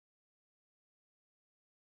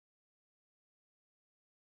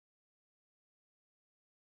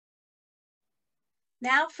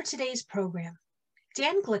Now for today's program.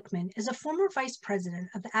 Dan Glickman is a former vice president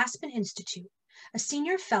of the Aspen Institute, a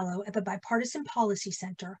senior fellow at the Bipartisan Policy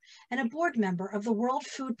Center, and a board member of the World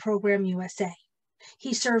Food Program USA.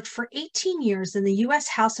 He served for 18 years in the U.S.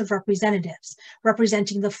 House of Representatives,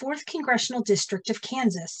 representing the 4th Congressional District of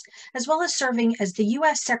Kansas, as well as serving as the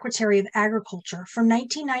U.S. Secretary of Agriculture from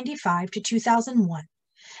 1995 to 2001,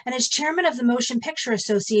 and as chairman of the Motion Picture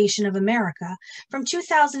Association of America from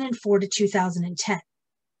 2004 to 2010.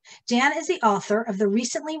 Dan is the author of the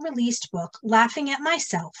recently released book, Laughing at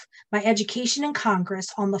Myself, My Education in Congress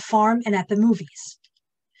on the Farm and at the Movies.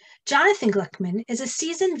 Jonathan Glickman is a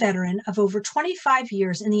seasoned veteran of over 25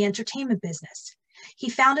 years in the entertainment business. He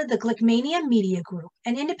founded the Glickmania Media Group,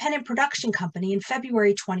 an independent production company, in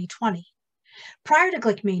February 2020. Prior to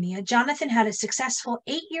Glickmania, Jonathan had a successful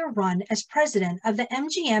 8-year run as president of the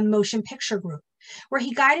MGM Motion Picture Group, where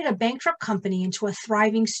he guided a bankrupt company into a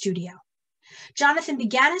thriving studio. Jonathan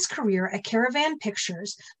began his career at Caravan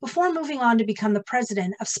Pictures before moving on to become the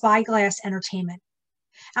president of Spyglass Entertainment.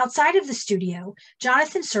 Outside of the studio,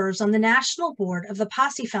 Jonathan serves on the national board of the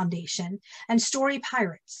Posse Foundation and Story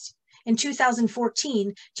Pirates. In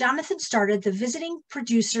 2014, Jonathan started the Visiting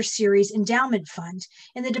Producer Series Endowment Fund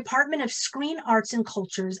in the Department of Screen Arts and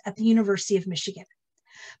Cultures at the University of Michigan.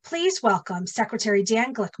 Please welcome Secretary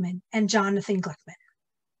Dan Glickman and Jonathan Glickman. Thank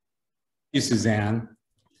you, Suzanne.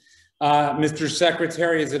 Mr.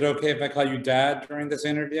 Secretary, is it okay if I call you Dad during this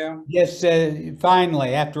interview? Yes,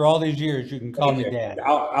 finally, after all these years, you can call me Dad.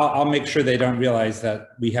 I'll make sure they don't realize that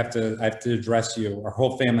I have to address you. Our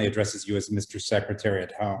whole family addresses you as Mr. Secretary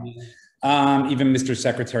at home, even Mr.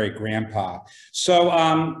 Secretary Grandpa.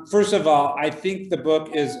 So first of all, I think the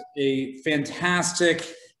book is a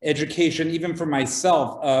fantastic education, even for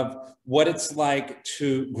myself, of what it's like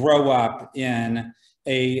to grow up in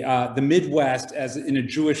the Midwest as in a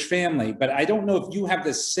Jewish family. But I don't know if you have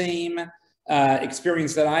the same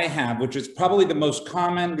experience that I have, which is probably the most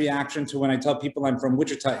common reaction to when I tell people I'm from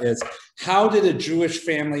Wichita is, how did a Jewish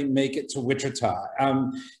family make it to Wichita?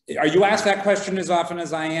 Are you asked that question as often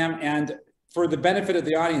as I am? And for the benefit of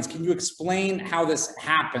the audience, can you explain how this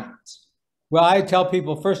happened? Well, I tell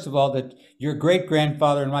people, first of all, that your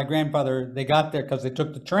great-grandfather and my grandfather, they got there because they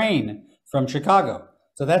took the train from Chicago.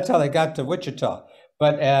 So that's how they got to Wichita.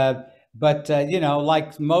 But you know,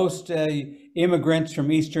 like most immigrants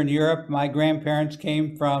from Eastern Europe, my grandfather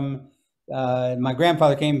came from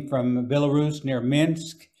Belarus near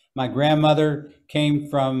Minsk. My grandmother came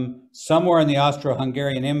from somewhere in the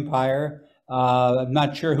Austro-Hungarian Empire. I'm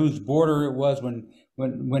not sure whose border it was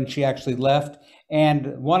when she actually left.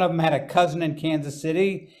 And one of them had a cousin in Kansas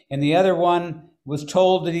City, and the other one was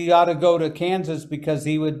told that he ought to go to Kansas because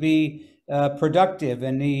he would be productive,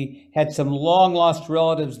 and he had some long lost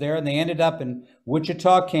relatives there, and they ended up in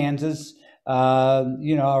Wichita, Kansas,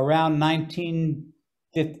 you know, around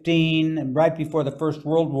 1915, right before the First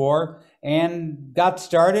World War, and got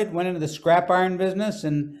started, went into the scrap iron business,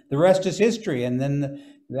 and the rest is history. And then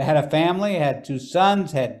they had a family, had 2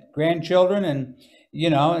 sons, had grandchildren, and you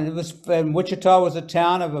know, and Wichita was a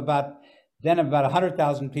town of about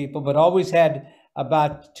 100,000 people, but always had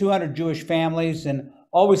about 200 Jewish families, and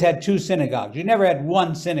always had 2 synagogues. You never had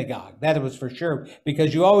one synagogue, that was for sure,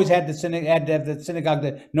 because you always had to have the synagogue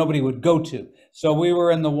that nobody would go to. So we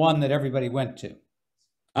were in the one that everybody went to.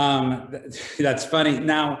 That's funny.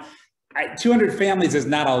 Now, 200 families is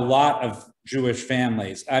not a lot of Jewish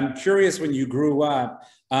families. I'm curious, when you grew up,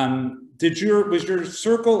 was your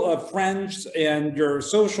circle of friends and your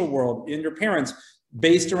social world and your parents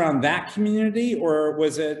based around that community, or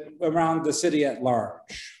was it around the city at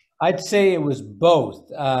large? I'd say it was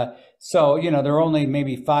both. So, you know, there were only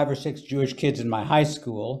maybe 5 or 6 Jewish kids in my high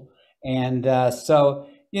school. And so,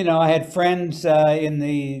 you know, I had friends in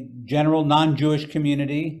the general non-Jewish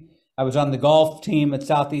community. I was on the golf team at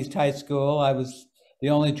Southeast High School. I was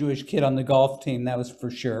the only Jewish kid on the golf team, that was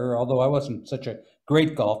for sure, although I wasn't such a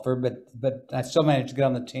great golfer, but I still managed to get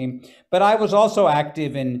on the team. But I was also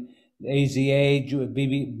active in AZA,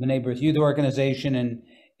 B'nai B'rith Youth Organization, and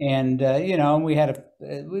you know, we had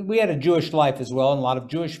a Jewish life as well, and a lot of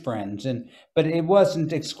Jewish friends, but it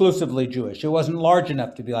wasn't exclusively Jewish. It wasn't large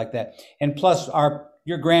enough to be like that. And plus,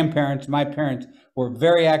 your grandparents, my parents, were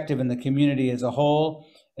very active in the community as a whole.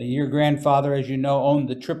 Your grandfather, as you know, owned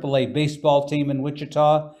the AAA baseball team in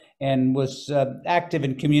Wichita and was active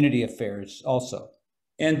in community affairs also.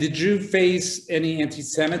 And did you face any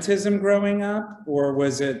anti-Semitism growing up, or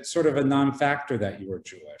was it sort of a non-factor that you were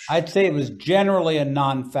Jewish? I'd say it was generally a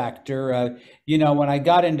non-factor. You know, when I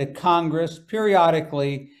got into Congress,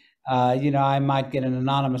 periodically, you know, I might get an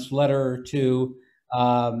anonymous letter or two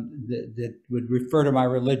that would refer to my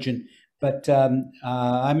religion. But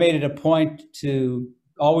I made it a point to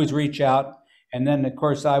always reach out. And then, of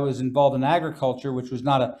course, I was involved in agriculture, which was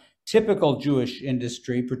not a typical Jewish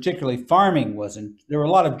industry, particularly farming wasn't. There were a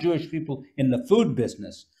lot of Jewish people in the food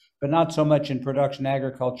business, but not so much in production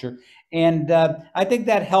agriculture. And I think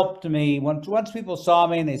that helped me. Once people saw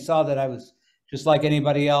me and they saw that I was just like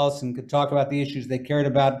anybody else and could talk about the issues they cared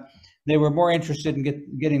about, they were more interested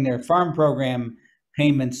in getting their farm program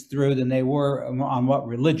payments through than they were on what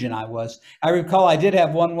religion I was. I recall I did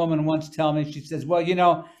have one woman once tell me, she says, well, you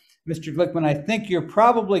know, Mr. Glickman, I think you're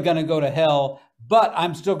probably going to go to hell, but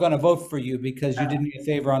I'm still going to vote for you because you did me a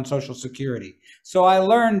favor on Social Security. So I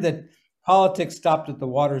learned that politics stopped at the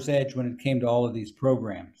water's edge when it came to all of these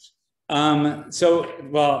programs. To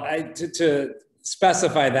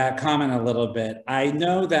specify that comment a little bit, I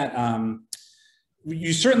know that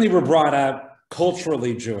you certainly were brought up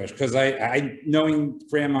culturally Jewish, because I knowing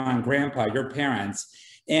grandma and grandpa, your parents,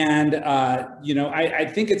 and I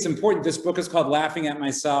think it's important. This book is called Laughing at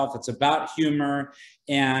Myself. It's about humor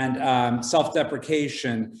and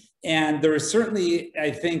self-deprecation. And there is certainly,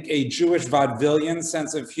 I think, a Jewish vaudevillian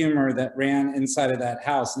sense of humor that ran inside of that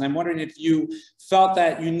house. And I'm wondering if you felt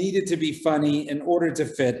that you needed to be funny in order to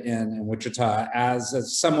fit in Wichita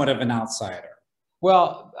as somewhat of an outsider.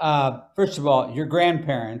 Well, first of all, your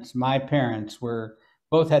grandparents, my parents,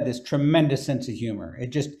 both had this tremendous sense of humor.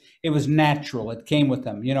 It was natural. It came with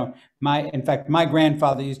them. You know, in fact, my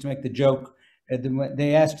grandfather used to make the joke.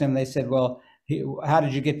 They asked him, they said, well, how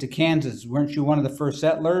did you get to Kansas? Weren't you one of the first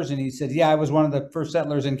settlers? And he said, yeah, I was one of the first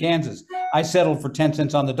settlers in Kansas. I settled for 10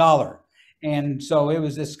 cents on the dollar. And so it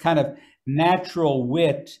was this kind of natural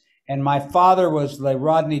wit. And my father was the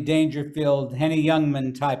Rodney Dangerfield, Henny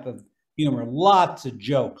Youngman type of humor, lots of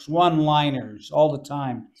jokes, one-liners all the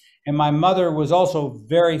time. And my mother was also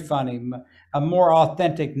very funny, a more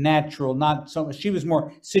authentic, natural, not so much, she was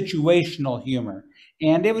more situational humor.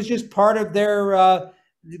 And it was just part of their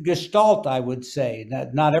gestalt, I would say.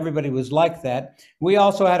 That not everybody was like that. We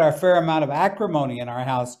also had our fair amount of acrimony in our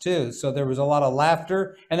house too. So there was a lot of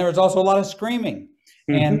laughter and there was also a lot of screaming.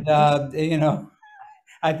 And,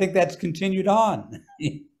 I think that's continued on.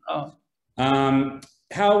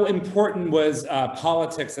 How important was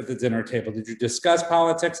politics at the dinner table? Did you discuss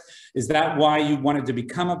politics? Is that why you wanted to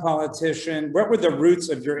become a politician? What were the roots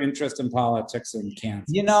of your interest in politics in Kansas?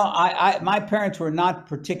 You know, my parents were not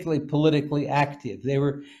particularly politically active. They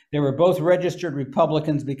were both registered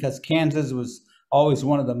Republicans because Kansas was always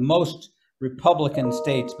one of the most Republican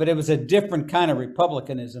states, but it was a different kind of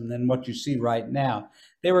Republicanism than what you see right now.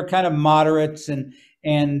 They were kind of moderates, and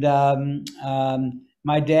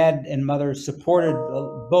my dad and mother supported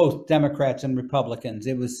both Democrats and Republicans.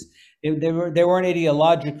 They weren't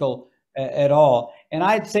ideological at all. And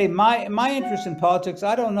I'd say my interest in politics,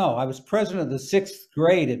 I don't know. I was president of the 6th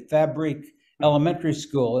grade at Fabrique Elementary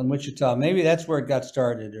School in Wichita. Maybe that's where it got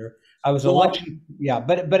started. Or I was election. Yeah,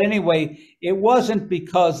 but anyway, it wasn't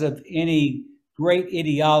because of any great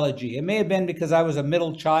ideology. It may have been because I was a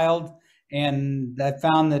middle child, and I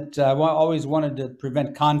found that I always wanted to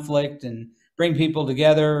prevent conflict and bring people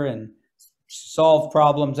together and solve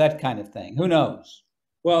problems, that kind of thing. Who knows?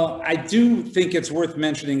 Well, I do think it's worth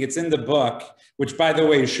mentioning. It's in the book, which, by the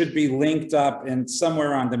way, should be linked up and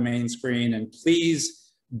somewhere on the main screen. And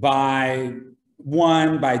please buy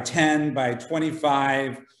 1, buy 10, buy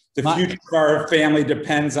 25. The future of our family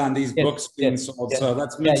depends on these books being sold. So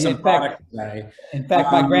let's make some product today. In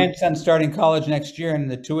fact, my grandson's starting college next year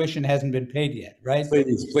and the tuition hasn't been paid yet, right?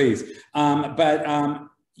 Please.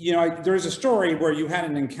 There's a story where you had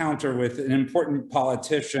an encounter with an important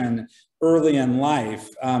politician early in life.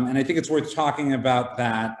 And I think it's worth talking about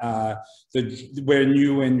that, when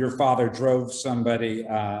you and your father drove somebody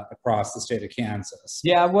across the state of Kansas.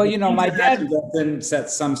 Yeah, well, my dad then set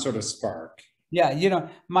some sort of spark. Yeah,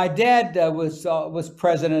 my dad was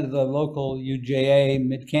president of the local UJA,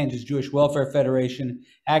 Mid-Kansas Jewish Welfare Federation,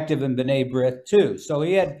 active in B'nai B'rith too. So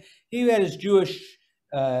he had his Jewish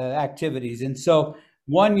activities. And so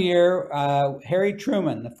one year, Harry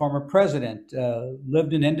Truman, the former president,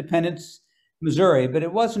 lived in Independence, Missouri, but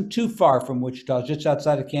it wasn't too far from Wichita, just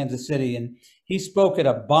outside of Kansas City. And he spoke at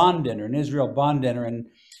a bond dinner, an Israel bond dinner. And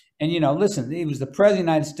listen, he was the president of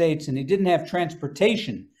the United States and he didn't have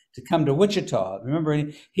transportation to come to Wichita.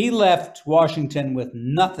 Remember, he left Washington with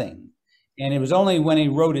nothing. And it was only when he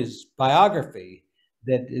wrote his biography,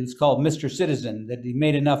 that it was called Mr. Citizen, that he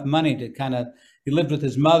made enough money to he lived with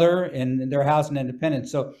his mother in their house in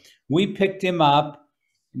Independence. So we picked him up,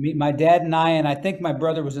 my dad and I think my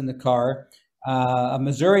brother was in the car. A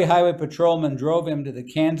Missouri Highway Patrolman drove him to the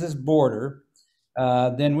Kansas border.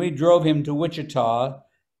 Then we drove him to Wichita.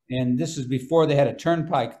 And this was before they had a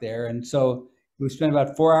turnpike there. And so we spent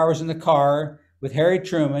about 4 hours in the car with Harry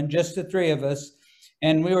Truman, just the three of us.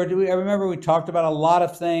 And I remember we talked about a lot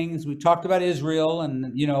of things. We talked about Israel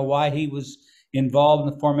and, why he was involved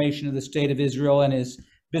in the formation of the state of Israel, and his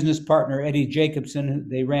business partner, Eddie Jacobson.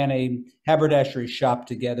 They ran a haberdashery shop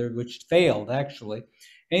together, which failed, actually.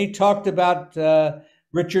 And he talked about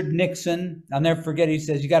Richard Nixon. I'll never forget, he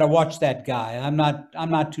says, you got to watch that guy. I'm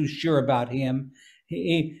not too sure about him.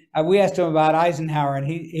 We asked him about Eisenhower, and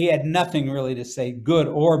he had nothing really to say, good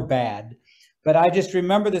or bad. But I just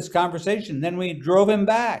remember this conversation. Then we drove him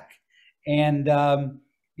back. And, and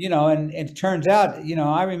it turns out,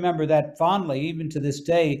 I remember that fondly, even to this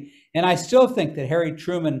day. And I still think that Harry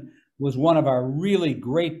Truman was one of our really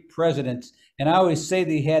great presidents. And I always say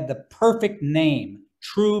that he had the perfect name,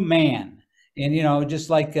 true man. And,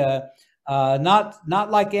 just like,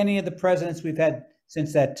 not like any of the presidents we've had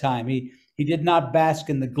since that time. He did not bask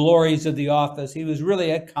in the glories of the office. He was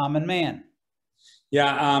really a common man.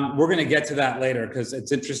 Yeah, we're going to get to that later, because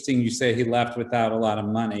it's interesting you say he left without a lot of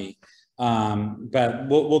money. But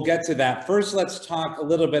we'll get to that. First, let's talk a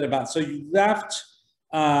little bit about, so you left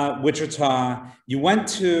Wichita, you went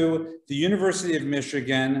to the University of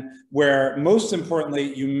Michigan, where most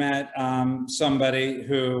importantly, you met somebody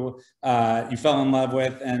who you fell in love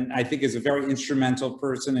with, and I think is a very instrumental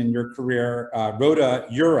person in your career, Rhoda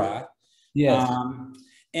Ura. Yes.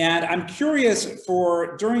 And I'm curious,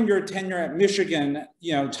 during your tenure at Michigan,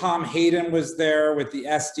 Tom Hayden was there with the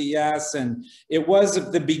SDS, and it was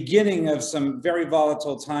the beginning of some very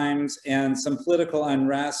volatile times and some political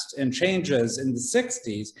unrest and changes in the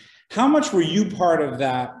 60s. How much were you part of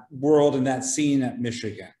that world and that scene at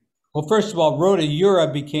Michigan? Well, first of all, Rhoda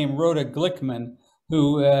Ura became Rhoda Glickman,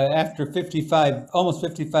 who after almost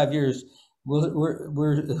 55 years,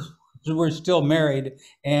 we're still married,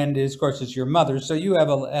 and of course it's your mother, so you have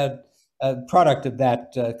a product of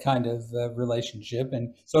that kind of relationship,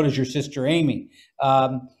 and so does your sister Amy.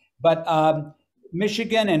 But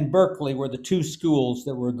Michigan and Berkeley were the two schools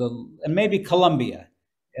that were and maybe Columbia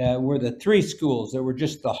were the three schools that were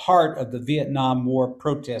just the heart of the Vietnam War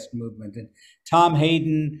protest movement. And Tom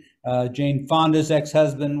Hayden, Jane Fonda's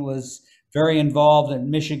ex-husband, was very involved in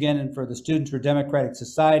Michigan and for the Students for Democratic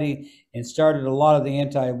Society, and started a lot of the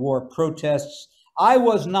anti-war protests. I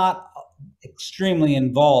was not extremely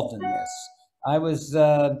involved in this. I was,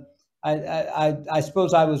 I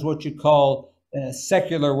suppose I was what you call in a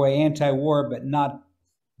secular way anti-war, but not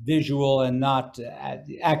visual and not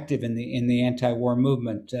active in the anti-war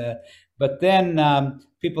movement. But then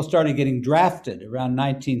people started getting drafted around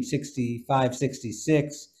 1965,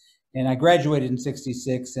 66, and I graduated in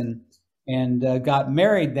 66 and got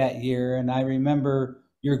married that year. And I remember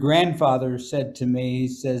your grandfather said to me, he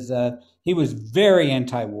says, he was very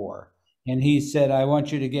anti-war. And he said, I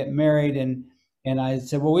want you to get married. And I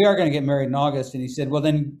said, well, we are going to get married in August. And he said, well,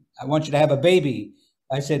 then I want you to have a baby.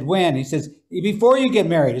 I said, when? He says, before you get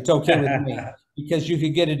married, it's okay with me, because you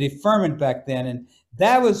could get a deferment back then. And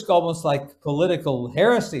that was almost like political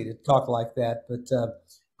heresy to talk like that.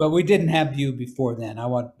 But we didn't have you before then. I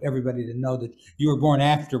want everybody to know that you were born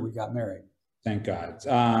after we got married. Thank God.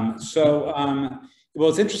 Well,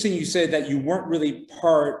 it's interesting you say that you weren't really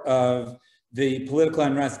part of the political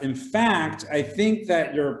unrest. In fact, I think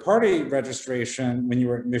that your party registration when you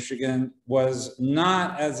were at Michigan was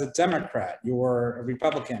not as a Democrat. You were a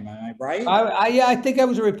Republican, am I right? Yeah, I think I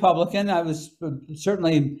was a Republican. I was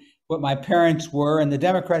certainly what my parents were, and the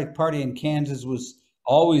Democratic Party in Kansas was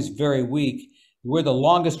always very weak. We're the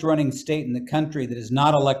longest running state in the country that has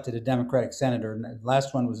not elected a Democratic senator. And the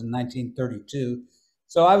last one was in 1932.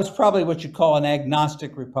 So I was probably what you call an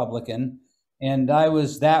agnostic Republican. And I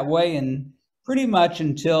was that way and pretty much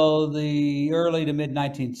until the early to mid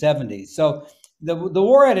 1970s. So the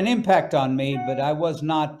war had an impact on me, but I was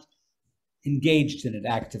not engaged in it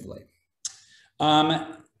actively.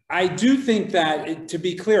 I do think that, to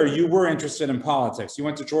be clear, you were interested in politics. You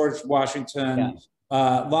went to George Washington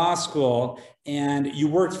Law School, and you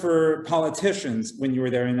worked for politicians when you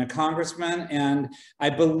were there, and a congressman. And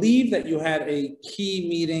I believe that you had a key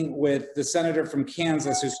meeting with the senator from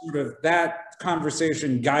Kansas, who sort of, that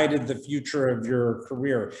conversation guided the future of your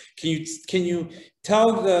career. Can you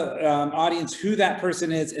tell the audience who that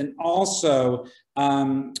person is, and also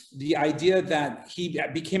the idea that he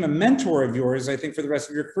became a mentor of yours, I think, for the rest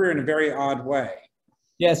of your career in a very odd way?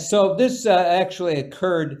 Yes, so this actually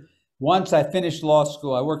occurred once I finished law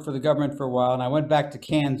school. I worked for the government for a while, and I went back to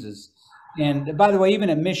Kansas. And by the way, even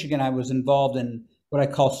at Michigan, I was involved in what I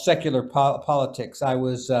call secular politics. I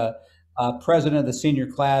was president of the senior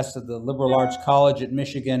class of the liberal arts college at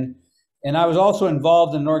Michigan And I was also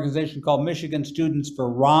involved in an organization called Michigan Students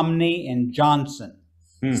for Romney and Johnson.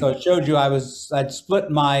 So it showed you I'd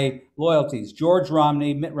split my loyalties: George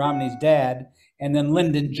Romney, Mitt Romney's dad, and then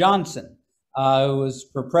Lyndon Johnson, who was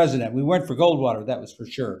for president. We weren't for Goldwater, that was for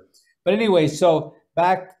sure. But anyway, so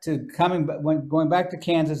going back to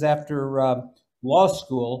Kansas after law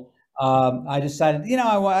school, I decided,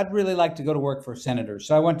 I'd really like to go to work for a senator.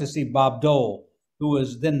 So I went to see Bob Dole, who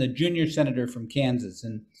was then the junior senator from Kansas.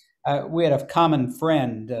 And we had a common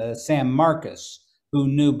friend, Sam Marcus, who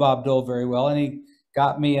knew Bob Dole very well. And he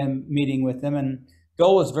got me a meeting with him. And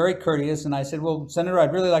Dole was very courteous. And I said, well, Senator,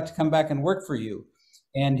 I'd really like to come back and work for you.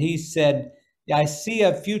 And he said, I see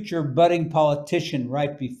a future budding politician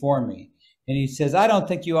right before me. And he says, I don't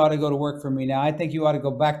think you ought to go to work for me now. I think you ought to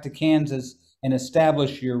go back to Kansas and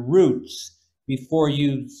establish your roots before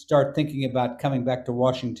you start thinking about coming back to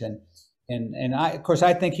Washington. And of course,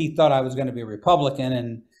 I think he thought I was going to be a Republican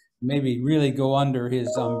and maybe really go under his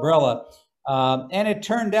umbrella. And it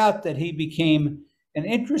turned out that he became an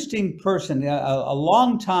interesting person, a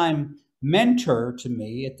longtime mentor to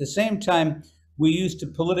me. At the same time, we used to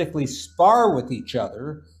politically spar with each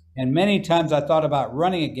other. And many times I thought about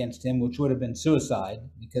running against him, which would have been suicide,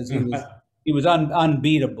 because he was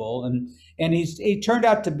unbeatable. And he turned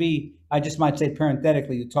out to be, I just might say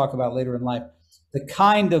parenthetically, you talk about later in life, the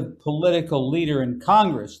kind of political leader in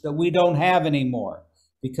Congress that we don't have anymore,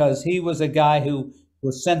 because he was a guy who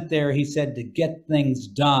was sent there, he said, to get things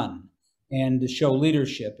done and to show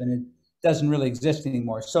leadership. And it doesn't really exist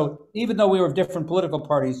anymore. So even though we were of different political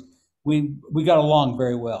parties, we got along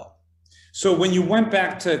very well. So when you went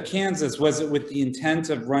back to Kansas, was it with the intent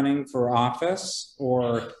of running for office,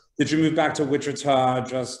 or did you move back to Wichita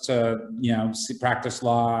just to, practice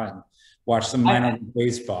law and watch some minor league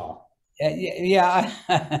baseball? Yeah,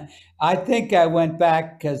 I think I went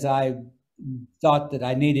back because I thought that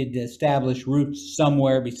I needed to establish roots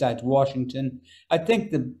somewhere besides Washington. I think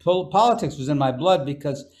the politics was in my blood,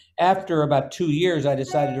 because after about 2 years, I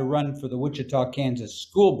decided to run for the Wichita, Kansas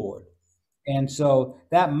school board. And so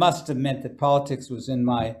that must have meant that politics was in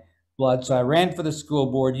my blood. So I ran for the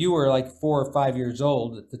school board. You were like 4 or 5 years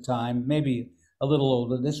old at the time, maybe a little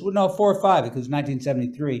older. 4 or 5, because it was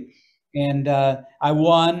 1973. And I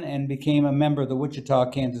won and became a member of the Wichita,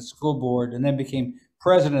 Kansas school board, and then became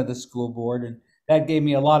president of the school board. And that gave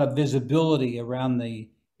me a lot of visibility around the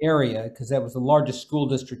area, because that was the largest school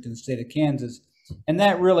district in the state of Kansas. And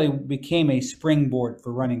that really became a springboard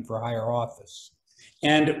for running for higher office.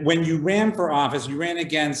 And when you ran for office, you ran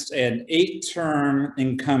against an 8-term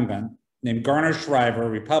incumbent named Garner Shriver,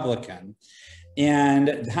 Republican.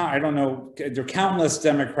 And I don't know, there were countless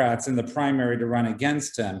Democrats in the primary to run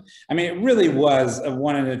against him. I mean, it really was a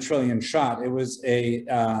 1 in a trillion shot. It was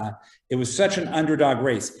such an underdog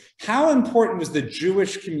race. How important was the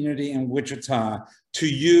Jewish community in Wichita to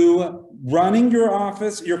you running your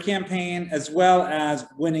office, your campaign, as well as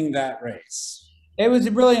winning that race? It was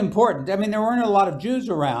really important. I mean, there weren't a lot of Jews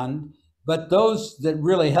around, but those that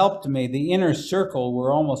really helped me, the inner circle,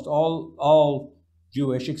 were almost all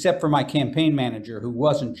Jewish, except for my campaign manager, who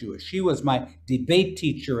wasn't Jewish. She was my debate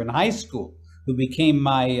teacher in high school, who became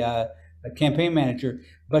my campaign manager.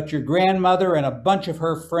 But your grandmother and a bunch of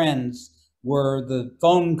her friends were the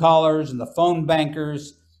phone callers and the phone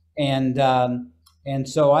bankers. And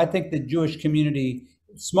so I think the Jewish community,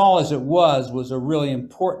 small as it was a really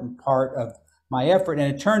important part of my effort.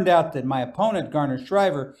 And it turned out that my opponent, Garner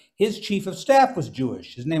Shriver, his chief of staff was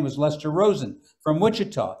Jewish. His name was Lester Rosen from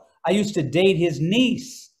Wichita. I used to date his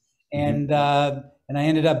niece, and I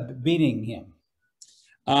ended up beating him.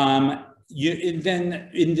 Then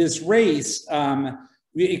in this race,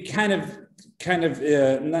 it kind of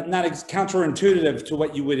not counterintuitive to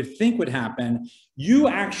what you would think would happen. You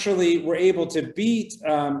actually were able to beat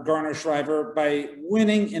Garner Shriver by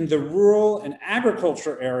winning in the rural and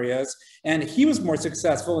agriculture areas, and he was more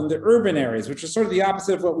successful in the urban areas, which is sort of the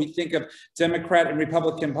opposite of what we think of Democrat and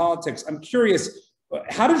Republican politics. I'm curious,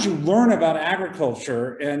 how did you learn about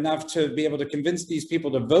agriculture enough to be able to convince these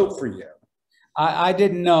people to vote for you? I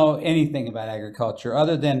didn't know anything about agriculture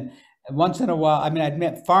other than once in a while. I mean, I'd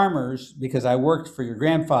met farmers because I worked for your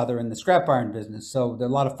grandfather in the scrap iron business. So a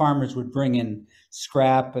lot of farmers would bring in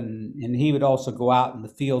scrap, and he would also go out in the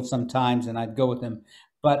field sometimes, and I'd go with him.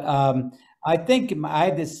 But I think I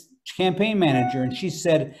had this campaign manager, and she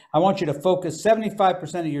said, I want you to focus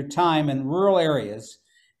 75% of your time in rural areas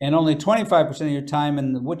and only 25% of your time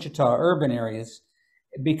in the Wichita urban areas,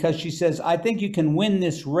 because she says, I think you can win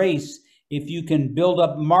this race if you can build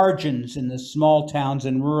up margins in the small towns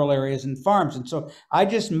and rural areas and farms. And so I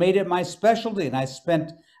just made it my specialty, and I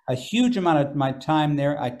spent a huge amount of my time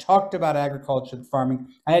there. I talked about agriculture and farming.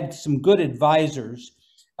 I had some good advisors.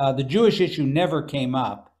 The Jewish issue never came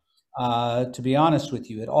up, to be honest with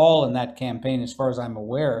you, at all in that campaign, as far as I'm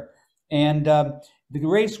aware. And the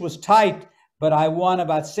race was tight, but I won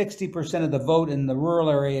about 60% of the vote in the rural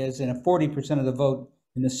areas and 40% of the vote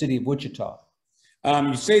in the city of Wichita.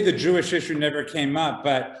 You say the Jewish issue never came up,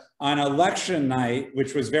 but on election night,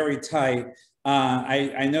 which was very tight,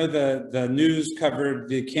 I know the news covered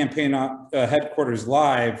the campaign headquarters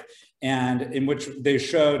live, and in which they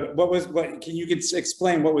showed can you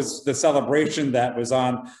explain what was the celebration that was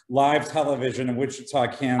on live television in Wichita,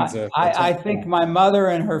 Kansas? I think my mother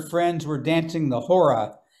and her friends were dancing the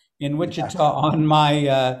hora in Wichita on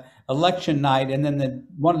my election night, and then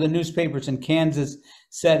one of the newspapers in Kansas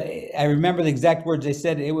said, I remember the exact words they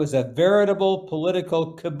said, it was a veritable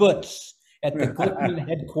political kibbutz at the Glickman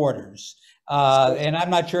headquarters. And I'm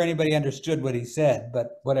not sure anybody understood what he said,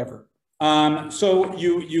 but whatever. So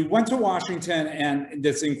you went to Washington, and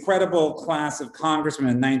this incredible class of congressmen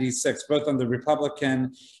in '96, both on the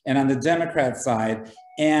Republican and on the Democrat side.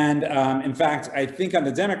 And in fact, I think on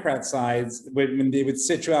the Democrat sides, when they would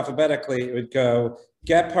sit you alphabetically, it would go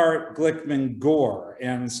Gephardt, Glickman, Gore.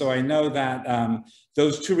 And so I know that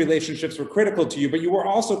those two relationships were critical to you, but you were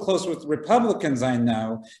also close with Republicans, I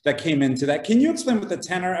know, that came into that. Can you explain what the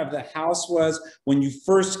tenor of the House was when you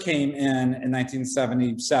first came in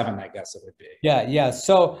 1977, I guess it would be? Yeah.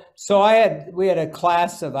 So we had a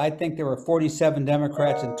class of, I think there were 47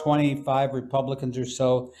 Democrats and 25 Republicans or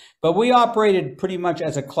so, but we operated pretty much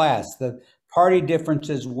as a class. The party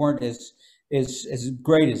differences weren't as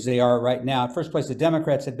great as they are right now. In first place, the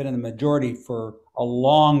Democrats had been in the majority for a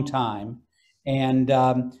long time, and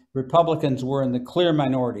Republicans were in the clear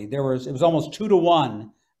minority. It was almost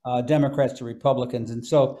 2-to-1 Democrats to Republicans, and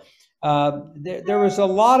so there was a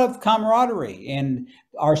lot of camaraderie. And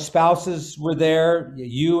our spouses were there.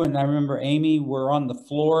 You and I remember Amy were on the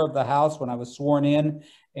floor of the House when I was sworn in,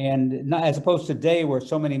 and not, as opposed to today, where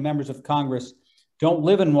so many members of Congress don't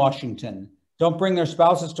live in Washington, don't bring their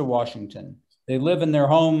spouses to Washington. They live in their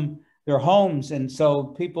homes, and so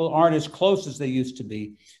people aren't as close as they used to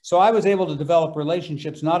be. So I was able to develop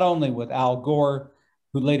relationships not only with Al Gore,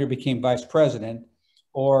 who later became vice president,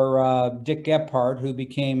 or Dick Gephardt, who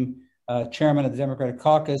became chairman of the Democratic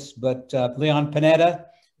caucus, but Leon Panetta,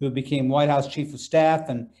 who became White House chief of staff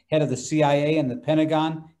and head of the CIA and the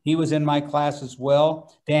Pentagon. He was in my class as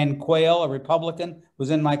well. Dan Quayle, a Republican,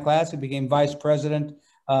 was in my class. He became vice president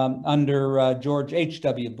under George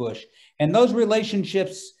H.W. Bush. And those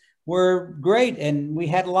relationships were great, and we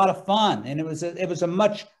had a lot of fun, and it was a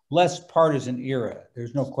much less partisan era.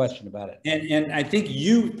 There's no question about it. And I think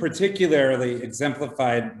you particularly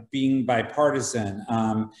exemplified being bipartisan.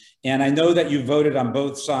 And I know that you voted on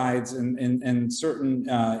both sides in certain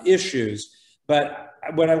issues, but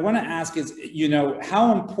what I want to ask is,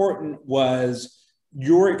 how important was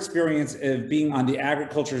your experience of being on the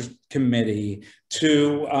Agriculture Committee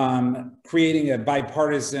to creating a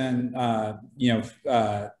bipartisan,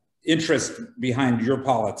 interest behind your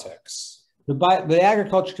politics? The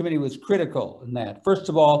Agriculture Committee was critical in that. First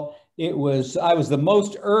of all, I was the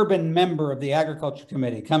most urban member of the Agriculture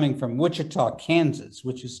Committee, coming from Wichita, Kansas,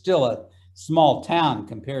 which is still a small town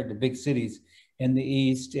compared to big cities in the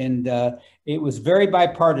East. And it was very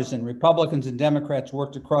bipartisan. Republicans and Democrats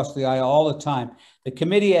worked across the aisle all the time. The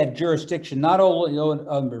committee had jurisdiction not only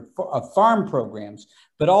over farm programs,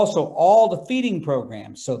 but also all the feeding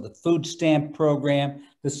programs. So the food stamp program,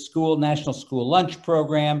 the National School Lunch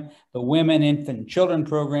Program, the Women, Infant, and Children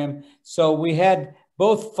Program. So we had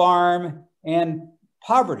both farm and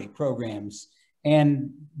poverty programs.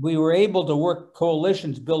 And we were able to work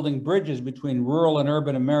coalitions building bridges between rural and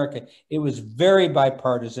urban America. It was very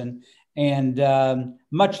bipartisan, and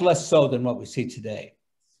much less so than what we see today.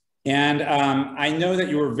 And I know that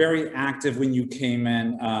you were very active when you came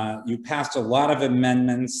in. You passed a lot of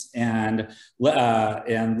amendments and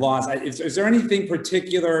laws. Is there anything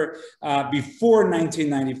particular before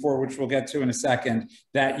 1994, which we'll get to in a second,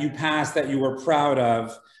 that you passed that you were proud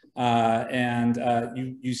of and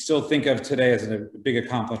you still think of today as a big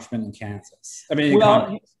accomplishment in Kansas?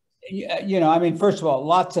 First of all,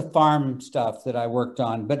 lots of farm stuff that I worked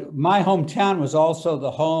on, but my hometown was also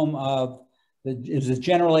the home of it was the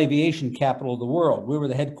general aviation capital of the world. We were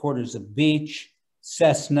the headquarters of Beech,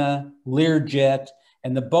 Cessna, Learjet,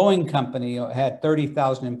 and the Boeing company had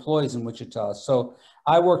 30,000 employees in Wichita. So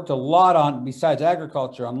I worked a lot on, besides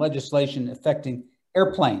agriculture, on legislation affecting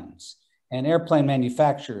airplanes and airplane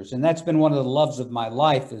manufacturers. And that's been one of the loves of my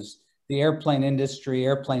life, is the airplane industry,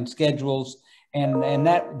 airplane schedules, and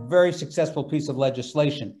that very successful piece of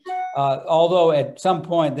legislation. although at some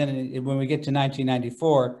point, then when we get to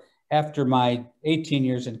 1994, after my 18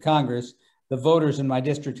 years in Congress, the voters in my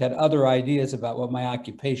district had other ideas about what my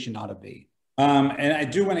occupation ought to be. And I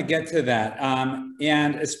do want to get to that.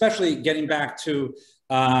 And especially getting back to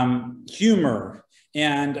humor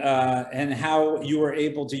and how you were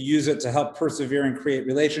able to use it to help persevere and create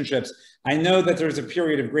relationships. I know that there's a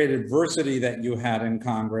period of great adversity that you had in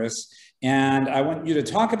Congress, and I want you to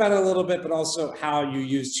talk about it a little bit, but also how you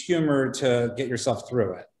used humor to get yourself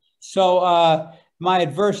through it. So my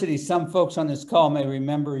adversity, some folks on this call may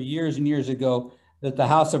remember years and years ago that the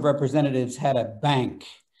House of Representatives had a bank,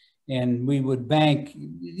 and we would bank,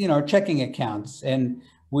 our checking accounts. And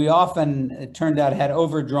we often, it turned out, had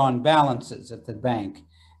overdrawn balances at the bank.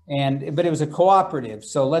 But it was a cooperative.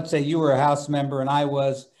 So let's say you were a House member and I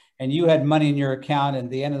was, and you had money in your account, and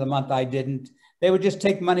at the end of the month I didn't. They would just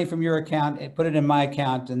take money from your account and put it in my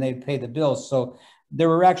account, and they'd pay the bills. So there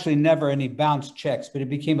were actually never any bounced checks, but it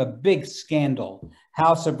became a big scandal.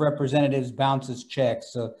 House of Representatives bounces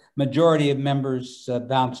checks. So majority of members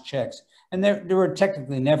bounce checks. And there were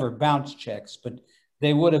technically never bounced checks, but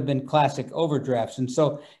they would have been classic overdrafts. And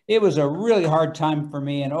so it was a really hard time for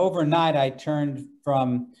me. And overnight, I turned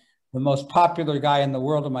from the most popular guy in the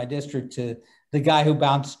world in my district to the guy who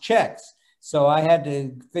bounced checks. So I had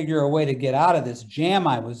to figure a way to get out of this jam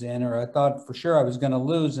I was in, or I thought for sure I was going to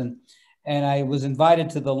lose. And I was invited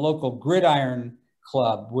to the local Gridiron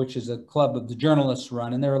Club, which is a club of the journalists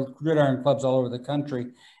run. And there are gridiron clubs all over the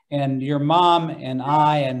country. And your mom and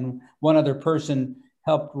I and one other person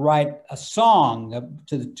helped write a song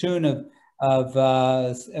to the tune of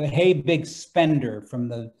Hey Big Spender from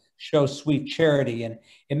the show Sweet Charity. And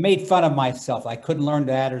it made fun of myself. I couldn't learn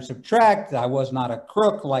to add or subtract. I was not a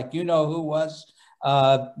crook like who was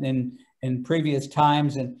in previous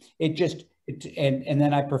times. And and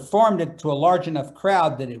then I performed it to a large enough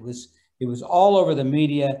crowd that it was all over the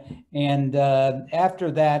media. And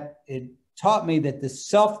after that, it taught me that the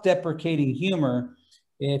self-deprecating humor,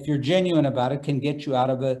 if you're genuine about it, can get you out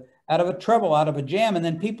of a trouble, out of a jam. And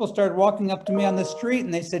then people started walking up to me on the street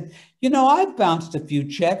and they said, I've bounced a few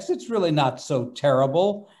checks. It's really not so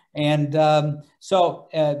terrible. And so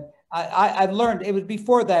I learned, it was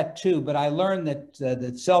before that too, but I learned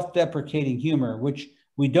that self-deprecating humor, which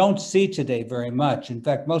we don't see today very much. In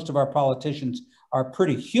fact, most of our politicians are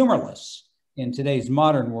pretty humorless in today's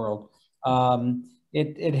modern world.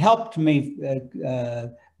 It helped me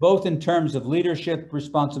both in terms of leadership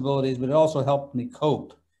responsibilities, but it also helped me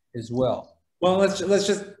cope as well. Well, let's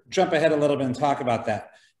just jump ahead a little bit and talk about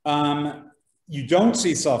that. You don't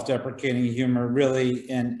see self-deprecating humor really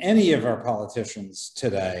in any of our politicians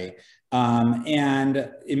today. And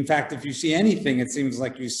in fact, if you see anything, it seems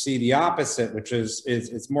like you see the opposite, which is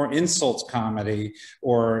it's more insults comedy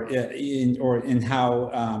or in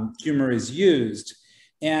how humor is used.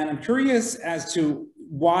 And I'm curious as to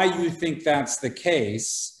why you think that's the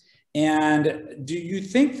case. And do you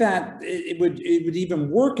think that it would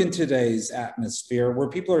even work in today's atmosphere where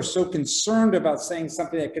people are so concerned about saying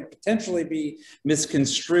something that could potentially be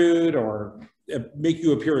misconstrued or make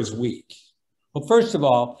you appear as weak? Well, first of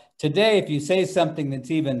all, today, if you say something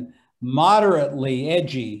that's even moderately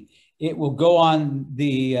edgy, it will go on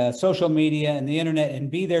the social media and the internet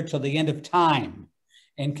and be there till the end of time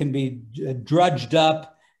and can be drudged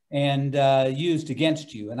up and used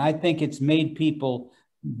against you. And I think it's made people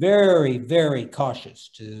very, very cautious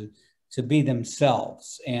to be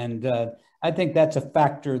themselves. And I think that's a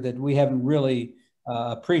factor that we haven't really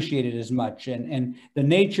appreciated as much. And the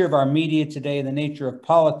nature of our media today, the nature of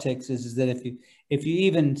politics is that if you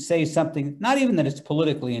even say something, not even that it's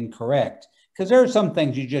politically incorrect, because there are some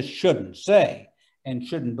things you just shouldn't say and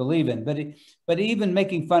shouldn't believe in, but even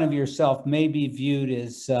making fun of yourself may be viewed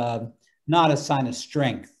as not a sign of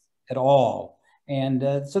strength at all.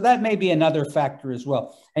 And so that may be another factor as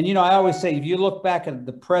well. And, I always say, if you look back at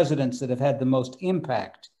the presidents that have had the most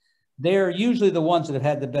impact, they're usually the ones that have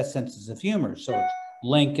had the best senses of humor. So it's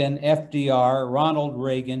Lincoln, FDR, Ronald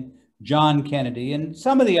Reagan, John Kennedy, and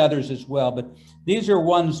some of the others as well. But these are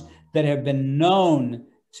ones that have been known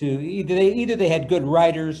to either they had good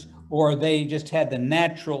writers or they just had the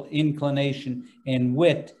natural inclination and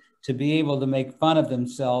wit to be able to make fun of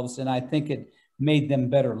themselves. And I think it made them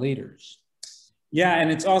better leaders. Yeah,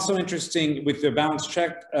 and it's also interesting with the bounce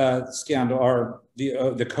check scandal or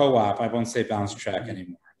the co-op. I won't say bounce check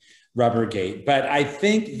anymore, Rubbergate. But I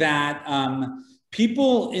think that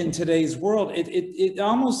people in today's world, it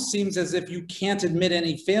almost seems as if you can't admit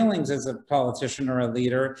any failings as a politician or a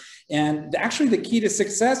leader. And actually, the key to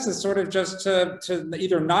success is sort of just to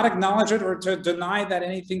either not acknowledge it or to deny that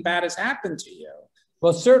anything bad has happened to you.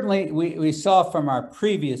 Well, certainly we saw from our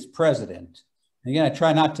previous president, again, I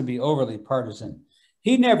try not to be overly partisan,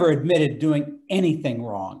 he never admitted doing anything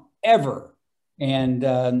wrong, ever. And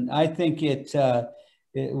I think it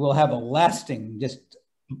will have a lasting, just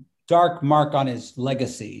dark mark on his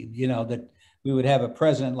legacy, you know, that we would have a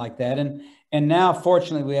president like that. And now,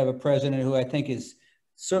 fortunately, we have a president who I think is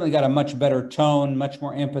certainly got a much better tone, much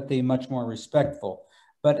more empathy, much more respectful.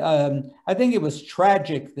 But I think it was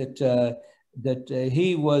tragic that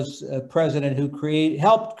he was a president who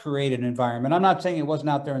helped create an environment. I'm not saying it wasn't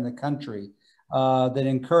out there in the country that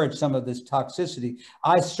encouraged some of this toxicity.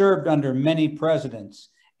 I served under many presidents,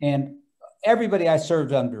 and everybody I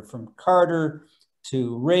served under, from Carter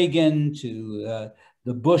to Reagan to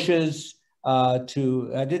the Bushes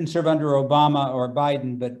to, I didn't serve under Obama or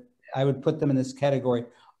Biden, but I would put them in this category,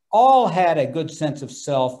 all had a good sense of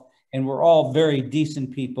self and were all very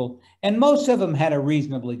decent people. And most of them had a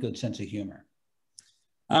reasonably good sense of humor.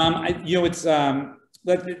 It's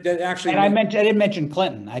that actually. And I didn't mention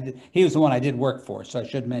Clinton. He was the one I did work for, so I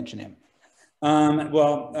should mention him.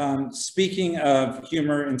 Speaking of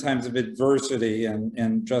humor in times of adversity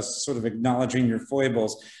and just sort of acknowledging your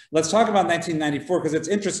foibles, let's talk about 1994, because it's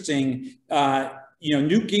interesting.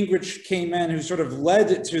 Newt Gingrich came in, who sort of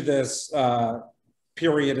led to this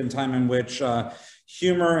period in time in which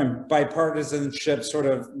humor and bipartisanship sort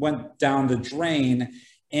of went down the drain.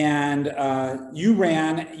 And you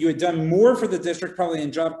had done more for the district probably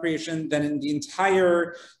in job creation than in the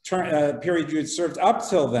entire period you had served up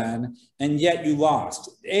till then, and yet you lost.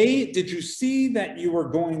 A, did you see that you were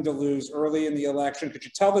going to lose early in the election? Could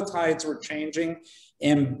you tell the tides were changing?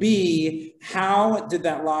 And B, how did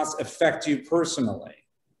that loss affect you personally?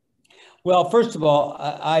 Well, first of all,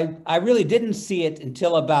 I really didn't see it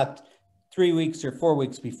until about 3 weeks or 4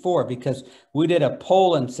 weeks before, because we did a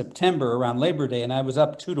poll in September around Labor Day, and I was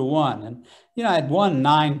up 2-1. And, I had won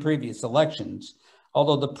 9 previous elections,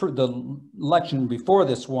 although the election before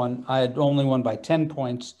this one, I had only won by 10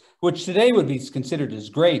 points, which today would be considered as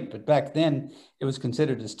great, but back then it was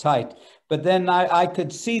considered as tight. But then I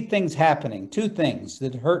could see things happening, 2 things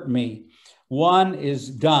that hurt me. One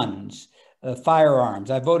is guns, firearms.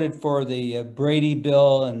 I voted for the Brady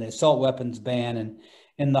bill and the assault weapons ban, and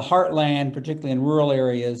in the heartland, particularly in rural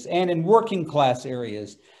areas and in working class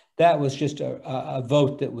areas, that was just a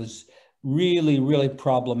vote that was really, really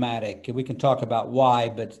problematic. We can talk about why,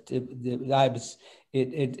 but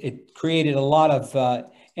it created a lot of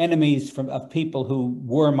enemies of people who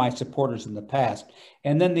were my supporters in the past.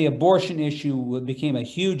 And then the abortion issue became a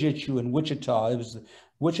huge issue in Wichita.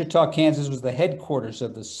 Wichita, Kansas was the headquarters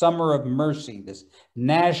of the Summer of Mercy, this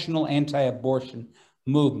national anti-abortion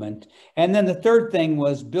movement. And then the third thing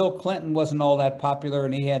was Bill Clinton wasn't all that popular,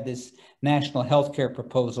 and he had this national health care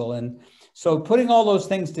proposal. And so putting all those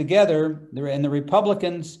things together, and the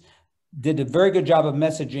Republicans did a very good job of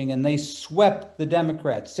messaging, and they swept the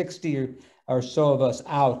Democrats, 60 or so of us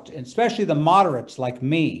out, and especially the moderates like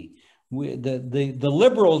me. The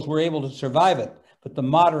liberals were able to survive it, but the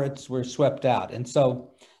moderates were swept out. And so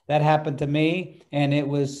that happened to me, and it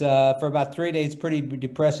was for about 3 days pretty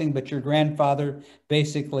depressing. But your grandfather,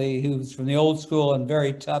 basically, who's from the old school and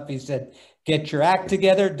very tough, he said, "Get your act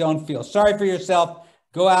together. Don't feel sorry for yourself.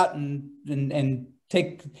 Go out and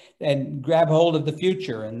take and grab hold of the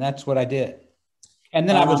future." And that's what I did. And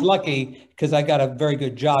then I was lucky because I got a very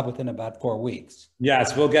good job within about 4 weeks.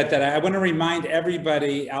 Yes, we'll get that. I want to remind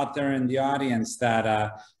everybody out there in the audience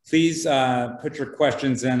that please put your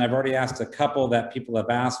questions in. I've already asked a couple that people have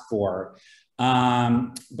asked for.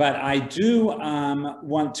 But I do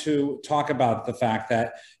want to talk about the fact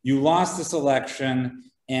that you lost this election,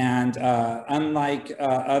 and unlike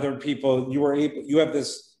other people, you have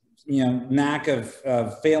this knack of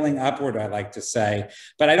failing upward, I like to say.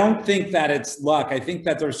 But I don't think that it's luck. I think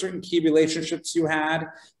that there are certain key relationships you had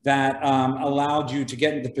that allowed you to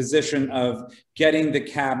get into the position of getting the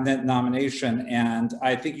cabinet nomination. And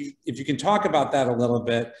I think if you can talk about that a little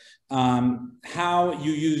bit, how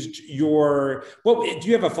you used do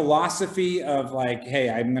you have a philosophy of like, hey,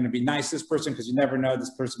 I'm going to be nice to this person because you never know,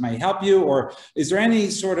 this person might help you? Or is there any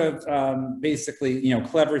sort of basically,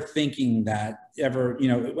 clever thinking that ever,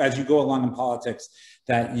 as you go along in politics,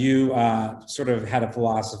 that you sort of had a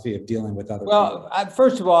philosophy of dealing with other people?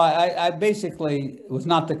 First of all, I basically was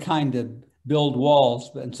not the kind to build walls,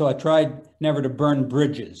 and so I tried never to burn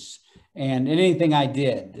bridges. And in anything I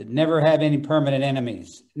did, never have any permanent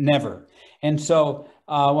enemies, never. And so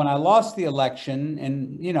when I lost the election,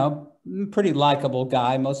 and, pretty likable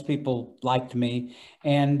guy, most people liked me,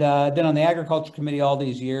 and been on the Agriculture Committee all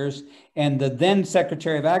these years, and the then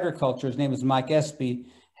Secretary of Agriculture, his name was Mike Espy,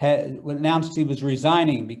 had announced he was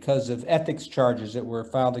resigning because of ethics charges that were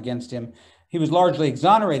filed against him. He was largely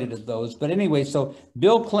exonerated of those. But anyway, so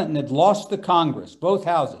Bill Clinton had lost the Congress, both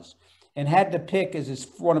houses, and had to pick as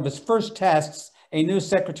one of his first tasks a new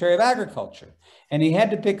Secretary of Agriculture. And he had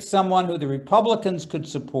to pick someone who the Republicans could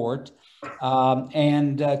support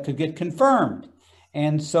and could get confirmed.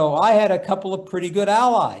 And so I had a couple of pretty good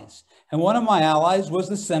allies. And one of my allies was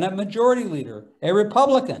the Senate Majority Leader, a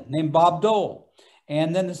Republican named Bob Dole.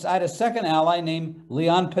 And then I had a second ally named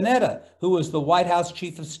Leon Panetta, who was the White House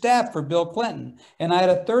Chief of Staff for Bill Clinton. And I had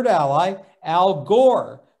a third ally, Al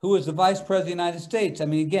Gore, who was the Vice President of the United States. I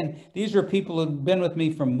mean, again, these are people who've been with me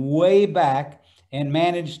from way back and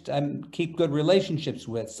managed to keep good relationships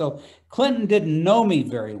with. So Clinton didn't know me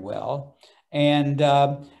very well. And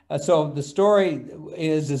so the story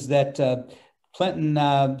is that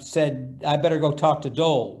Clinton said, I better go talk to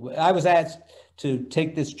Dole. I was asked to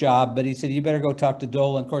take this job, but he said, you better go talk to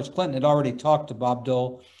Dole. And of course, Clinton had already talked to Bob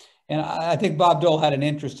Dole. And I think Bob Dole had an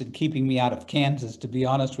interest in keeping me out of Kansas, to be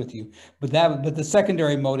honest with you. But the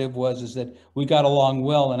secondary motive is that we got along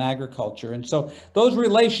well in agriculture. And so those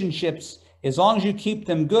relationships, as long as you keep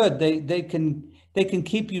them good, they can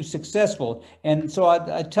keep you successful. And so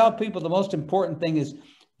I tell people the most important thing is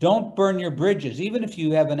don't burn your bridges. Even if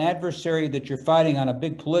you have an adversary that you're fighting on a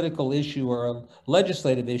big political issue or a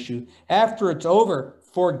legislative issue, after it's over,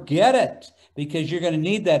 forget it, because you're going to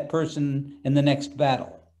need that person in the next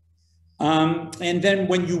battle. And then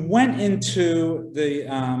when you went into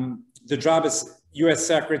the job as U.S.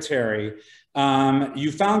 Secretary,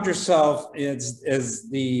 you found yourself in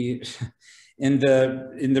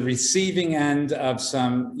the receiving end of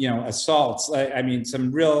some, assaults. I mean,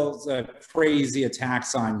 some real crazy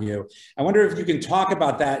attacks on you. I wonder if you can talk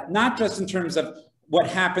about that, not just in terms of what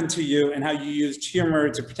happened to you and how you used humor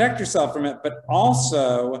to protect yourself from it, but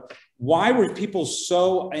also why were people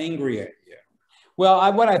so angry at you?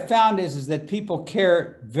 Well, what I found is that people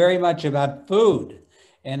care very much about food.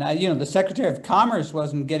 And, the Secretary of Commerce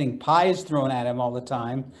wasn't getting pies thrown at him all the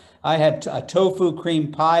time. I had a tofu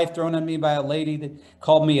cream pie thrown at me by a lady that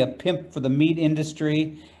called me a pimp for the meat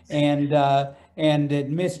industry. And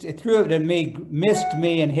it threw it at me, missed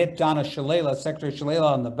me, and hit Donna Shalala, Secretary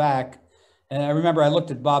Shalala, on the back. And I remember I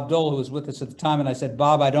looked at Bob Dole, who was with us at the time, and I said,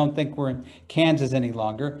 Bob, I don't think we're in Kansas any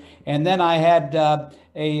longer. And then I had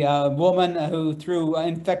a woman who threw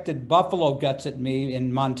infected buffalo guts at me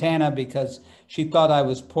in Montana because she thought I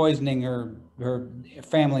was poisoning her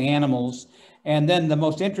family animals. And then the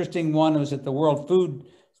most interesting one was at the World Food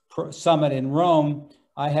Summit in Rome.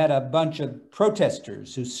 I had a bunch of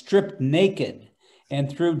protesters who stripped naked and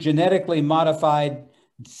threw genetically modified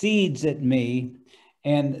seeds at me.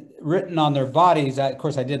 And written on their bodies, of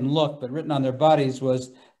course I didn't look, but written on their bodies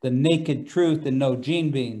was the naked truth and no gene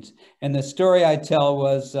beans. And the story I tell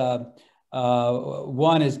was,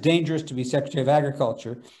 one, is dangerous to be Secretary of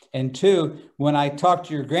Agriculture. And two, when I talked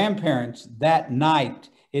to your grandparents that night,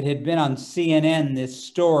 it had been on CNN, this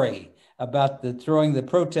story about throwing the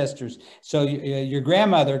protesters. So your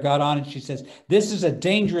grandmother got on and she says, this is a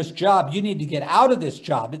dangerous job. You need to get out of this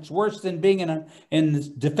job. It's worse than being in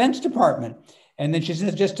the Defense Department. And then she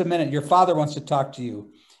says, just a minute, your father wants to talk to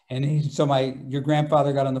you. And your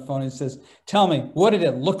grandfather got on the phone and says, tell me, what did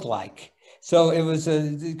it look like? So it was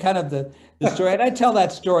kind of the story. And I tell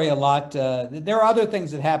that story a lot. There are other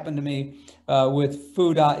things that happened to me with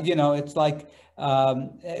food. It's like,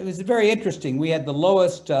 it was very interesting. We had the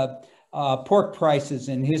lowest pork prices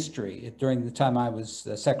in history during the time I was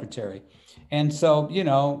secretary. And so,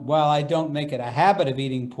 while I don't make it a habit of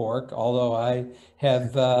eating pork, although I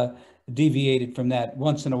have deviated from that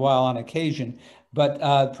once in a while on occasion.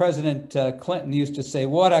 But President Clinton used to say,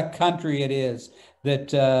 what a country it is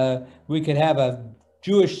that we could have a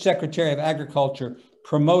Jewish Secretary of Agriculture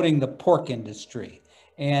promoting the pork industry.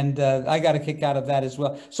 And I got a kick out of that as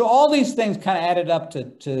well. So all these things kind of added up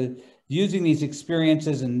to using these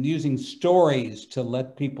experiences and using stories to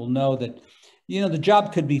let people know that, the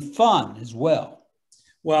job could be fun as well.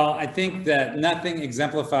 Well, I think that nothing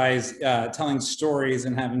exemplifies telling stories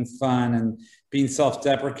and having fun and being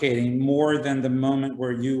self-deprecating more than the moment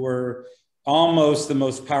where you were almost the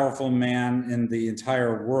most powerful man in the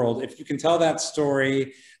entire world. If you can tell that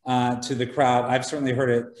story to the crowd, I've certainly heard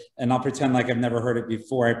it, and I'll pretend like I've never heard it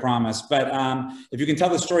before, I promise. But if you can tell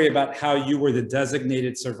the story about how you were the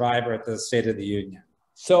designated survivor at the State of the Union.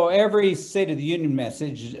 So every State of the Union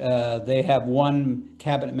message, they have one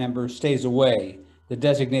cabinet member stays away, the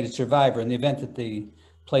designated survivor, in the event that the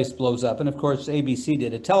place blows up. And of course, ABC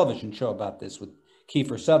did a television show about this with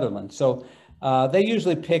Kiefer Sutherland. So they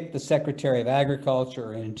usually pick the Secretary of Agriculture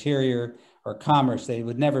or Interior or Commerce. They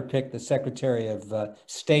would never pick the Secretary of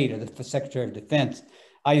State or the Secretary of Defense.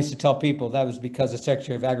 I used to tell people that was because the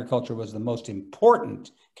Secretary of Agriculture was the most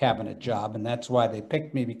important cabinet job, and that's why they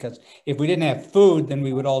picked me, because if we didn't have food, then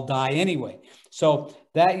we would all die anyway. So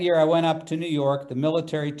that year I went up to New York. The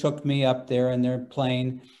military took me up there in their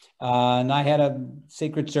plane, and I had a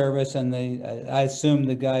Secret Service, and I assumed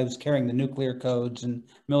the guy was carrying the nuclear codes and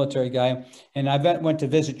military guy. And I went to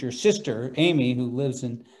visit your sister, Amy, who lived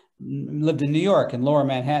in New York in Lower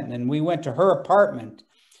Manhattan, and we went to her apartment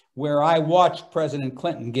where I watched President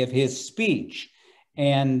Clinton give his speech.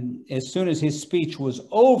 And as soon as his speech was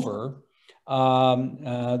over,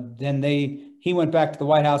 then he went back to the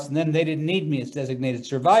White House, and then they didn't need me as designated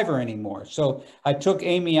survivor anymore. So I took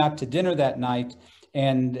Amy out to dinner that night,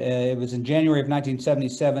 and it was in January of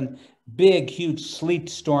 1977. Big, huge sleet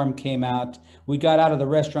storm came out. We got out of the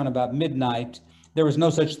restaurant about midnight. There was no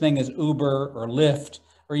such thing as Uber or Lyft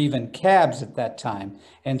or even cabs at that time.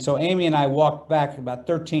 And so Amy and I walked back about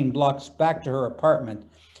 13 blocks back to her apartment.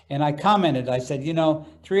 And I commented, I said,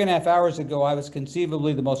 3.5 hours ago, I was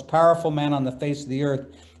conceivably the most powerful man on the face of the earth,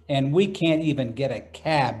 and we can't even get a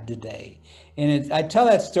cab today. And I tell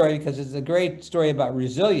that story because it's a great story about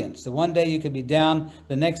resilience. The one day you can be down,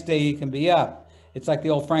 the next day you can be up. It's like the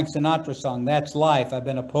old Frank Sinatra song, "That's life. I've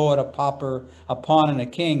been a poet, a pauper, a pawn, and a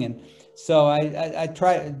king." And so I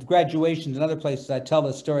try graduations and other places. I tell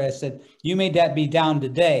the story. I said, you may be down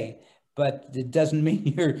today, but it doesn't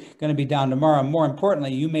mean you're going to be down tomorrow. More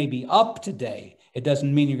importantly, you may be up today. It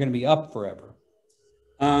doesn't mean you're going to be up forever.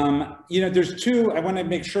 There's two, I want to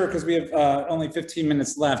make sure, because we have only 15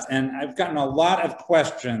 minutes left, and I've gotten a lot of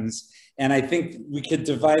questions, and I think we could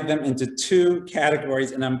divide them into two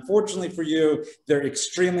categories. And unfortunately for you, they're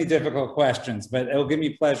extremely difficult questions, but it'll give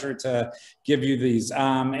me pleasure to give you these.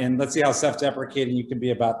 And let's see how self-deprecating you can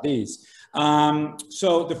be about these.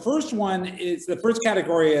 So the first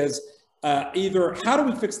category is either how do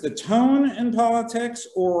we fix the tone in politics,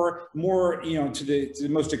 or more, to the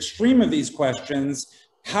most extreme of these questions,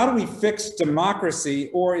 how do we fix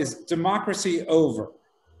democracy, or is democracy over?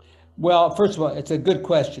 Well, first of all, it's a good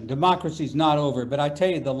question. Democracy is not over, but I tell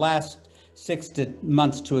you, the last 6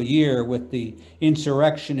 months to a year with the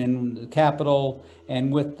insurrection in the Capitol,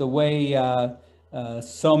 and with the way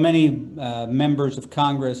so many members of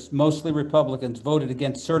Congress, mostly Republicans, voted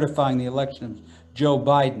against certifying the election of Joe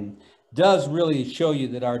Biden, does really show you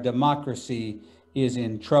that our democracy is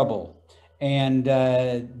in trouble. And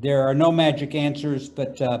there are no magic answers,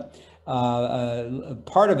 but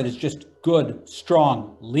part of it is just good,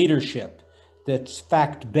 strong leadership that's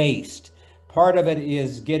fact-based. Part of it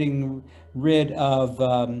is getting rid of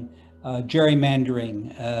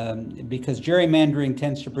gerrymandering, because gerrymandering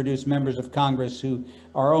tends to produce members of Congress who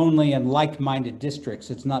are only in like-minded districts.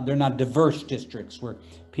 They're not diverse districts where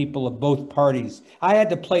people of both parties. I had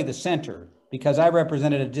to play the center because I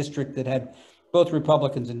represented a district that had both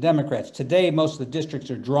Republicans and Democrats. Today, most of the districts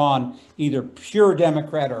are drawn either pure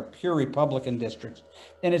Democrat or pure Republican districts.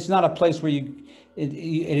 And it's not a place where it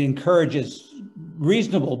encourages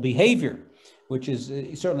reasonable behavior, which is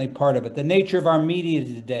certainly part of it. The nature of our media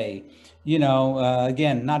today,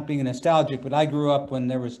 again, not being nostalgic, but I grew up when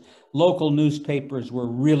there was local newspapers were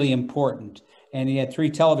really important, and you had 3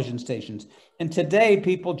 television stations. And today,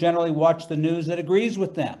 people generally watch the news that agrees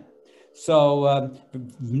with them. So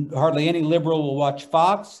hardly any liberal will watch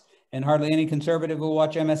Fox, and hardly any conservative will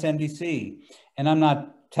watch MSNBC. And I'm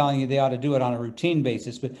not telling you they ought to do it on a routine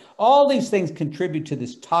basis, but all these things contribute to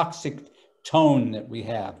this toxic tone that we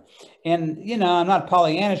have. And, I'm not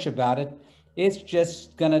Pollyannish about it. It's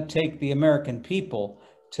just going to take the American people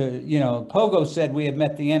to, Pogo said we have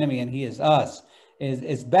met the enemy and he is us.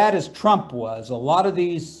 As bad as Trump was, a lot of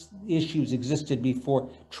these issues existed before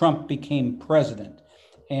Trump became president.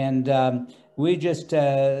 And we just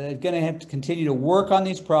going to have to continue to work on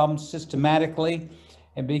these problems systematically,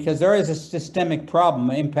 and because there is a systemic problem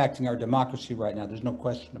impacting our democracy right now. There's no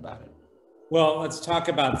question about it. Well, let's talk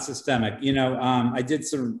about systemic. I did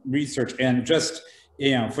some research, and just,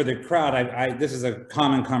 for the crowd, this is a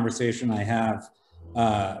common conversation I have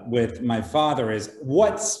with my father is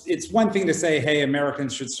it's one thing to say, hey,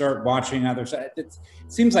 Americans should start watching others. It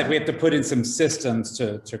seems like we have to put in some systems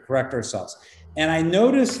to correct ourselves. And I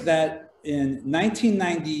noticed that in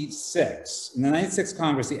 1996, in the 96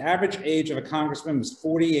 Congress, the average age of a congressman was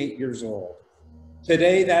 48 years old.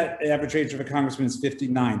 Today, that average age of a congressman is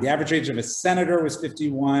 59. The average age of a senator was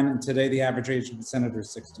 51, and today the average age of a senator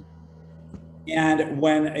is 60. And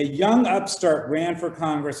when a young upstart ran for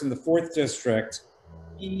Congress in the 4th District,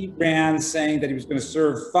 he ran saying that he was going to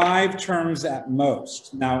serve 5 terms at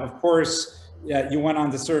most. Now, of course, you went on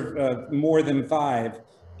to serve more than 5.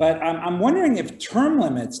 But I'm wondering if term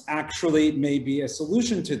limits actually may be a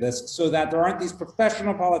solution to this, so that there aren't these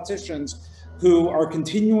professional politicians who are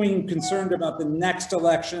continuing concerned about the next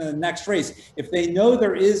election and the next race. If they know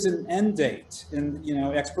there is an end date and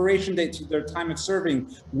expiration date to their time of serving,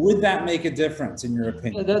 would that make a difference in your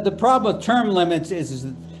opinion? The problem with term limits is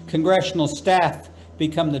that congressional staff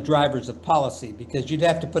become the drivers of policy, because you'd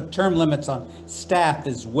have to put term limits on staff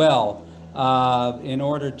as well in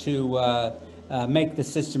order to make the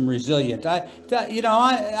system resilient.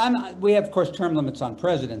 We have, of course, term limits on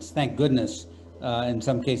presidents, thank goodness. In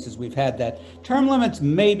some cases, we've had that. Term limits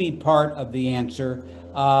may be part of the answer.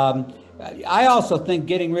 I also think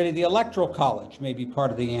getting rid of the Electoral College may be part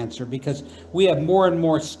of the answer, because we have more and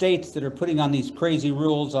more states that are putting on these crazy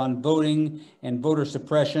rules on voting and voter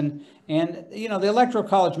suppression. And, the Electoral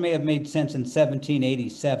College may have made sense in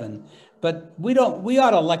 1787, but we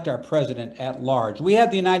ought to elect our president at large. We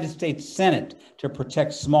have the United States Senate to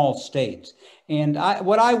protect small states. And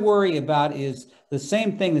what I worry about is the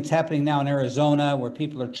same thing that's happening now in Arizona, where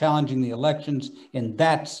people are challenging the elections in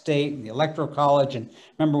that state, and the Electoral College. And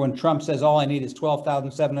remember when Trump says, all I need is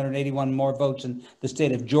 12,781 more votes in the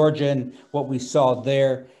state of Georgia, and what we saw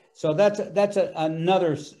there. So that's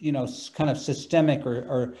another, kind of systemic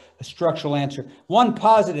or a structural answer. One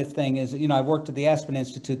positive thing is, I've worked at the Aspen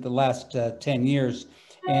Institute the last 10 years,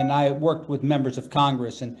 and I worked with members of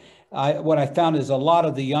Congress. And what I found is a lot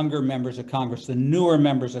of the younger members of Congress, the newer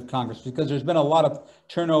members of Congress, because there's been a lot of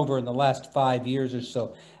turnover in the last 5 years or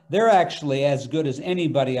so, they're actually as good as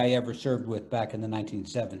anybody I ever served with back in the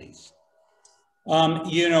 1970s.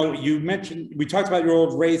 You mentioned, we talked about your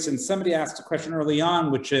old race, and somebody asked a question early on,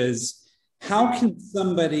 which is, how can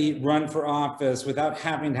somebody run for office without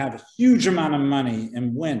having to have a huge amount of money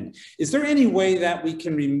and win? Is there any way that we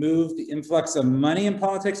can remove the influx of money in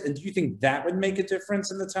politics? And do you think that would make a difference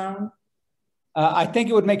in the tone? I think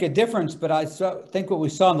it would make a difference, but I think what we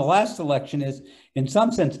saw in the last election is, in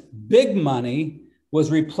some sense, big money was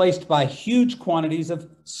replaced by huge quantities of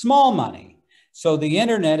small money. So the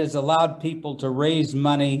internet has allowed people to raise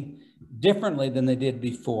money differently than they did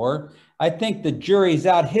before. I think the jury's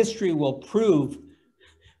out. History will prove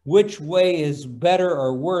which way is better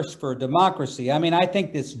or worse for democracy. I mean, I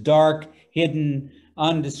think this dark, hidden,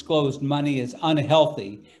 undisclosed money is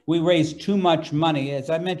unhealthy. We raise too much money. As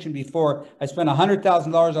I mentioned before, I spent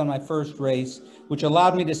 $100,000 on my first race, which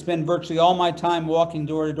allowed me to spend virtually all my time walking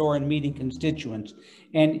door to door and meeting constituents.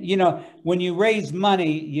 And, when you raise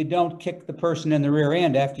money, you don't kick the person in the rear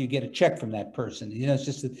end after you get a check from that person. It's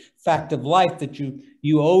just a fact of life that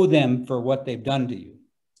you owe them for what they've done to you.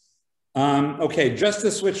 Okay, just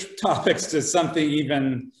to switch topics to something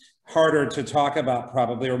even harder to talk about,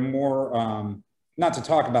 probably, or more, not to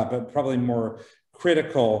talk about, but probably more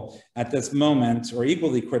critical at this moment, or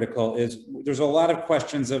equally critical, is there's a lot of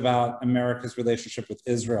questions about America's relationship with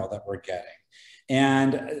Israel that we're getting.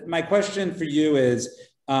 And my question for you is,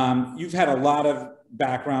 you've had a lot of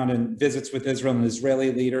background and visits with Israel and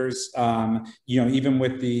Israeli leaders, even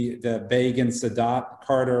with the Begin Sadat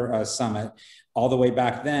Carter summit all the way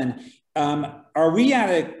back then. Are we at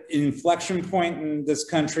an inflection point in this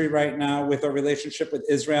country right now with our relationship with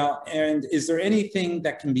Israel? And is there anything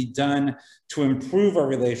that can be done to improve our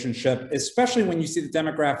relationship, especially when you see the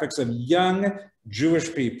demographics of young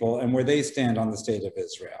Jewish people and where they stand on the state of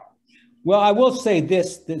Israel? Well, I will say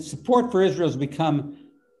this, that support for Israel has become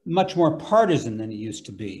much more partisan than it used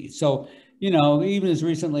to be. So, even as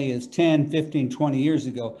recently as 10, 15, 20 years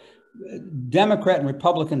ago, Democrat and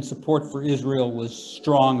Republican support for Israel was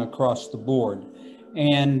strong across the board.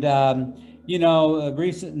 And, not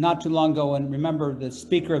too long ago, and remember the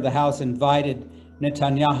Speaker of the House invited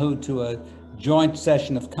Netanyahu to a joint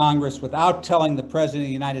session of Congress without telling the President of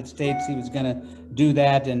the United States he was going to do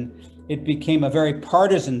that. And it became a very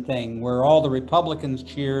partisan thing where all the Republicans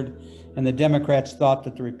cheered and the Democrats thought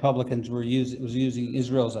that the Republicans was using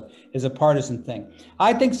Israel as a partisan thing.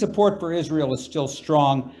 I think support for Israel is still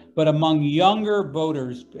strong, but among younger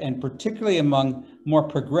voters, and particularly among more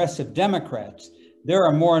progressive Democrats, there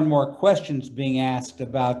are more and more questions being asked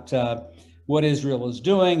about what Israel is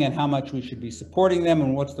doing and how much we should be supporting them,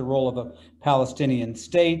 and what's the role of a Palestinian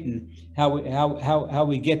state, and how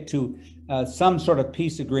we get to some sort of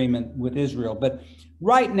peace agreement with Israel. But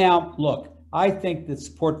right now, look, I think that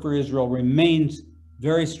support for Israel remains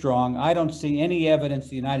very strong. I don't see any evidence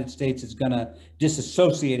the United States is going to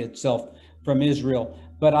disassociate itself from Israel.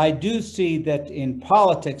 But I do see that in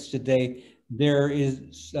politics today, there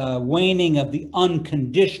is waning of the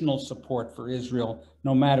unconditional support for Israel,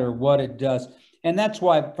 no matter what it does. And that's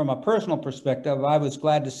why, from a personal perspective, I was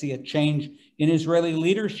glad to see a change in Israeli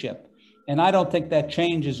leadership. And I don't think that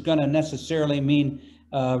change is going to necessarily mean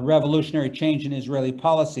revolutionary change in Israeli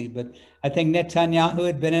policy. But I think Netanyahu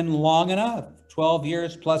had been in long enough, 12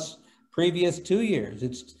 years plus previous 2 years.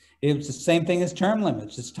 It was the same thing as term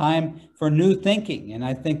limits. It's time for new thinking. And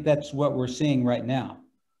I think that's what we're seeing right now.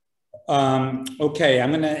 Okay, I'm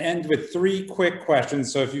going to end with 3 quick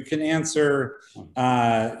questions. So if you can answer,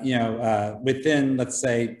 within, let's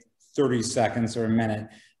say, 30 seconds or a minute.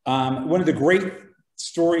 One of the great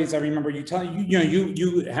stories I remember you telling,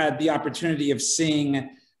 you had the opportunity of seeing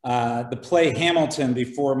the play Hamilton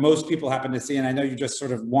before most people happened to see, and I know you just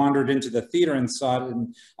sort of wandered into the theater and saw it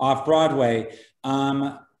off Broadway.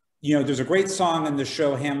 There's a great song in the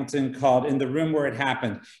show Hamilton called "In the Room Where It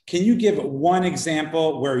Happened." Can you give one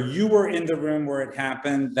example where you were in the room where it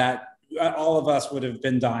happened that all of us would have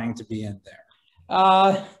been dying to be in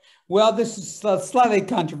there? Well, this is slightly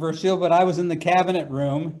controversial, but I was in the cabinet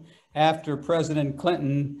room after President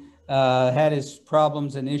Clinton had his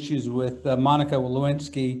problems and issues with Monica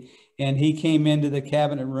Lewinsky, and he came into the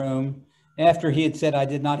cabinet room after he had said, "I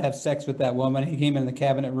did not have sex with that woman." He came in the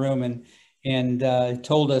cabinet room and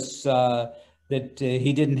told us that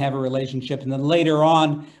he didn't have a relationship. And then later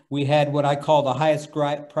on, we had what I call the highest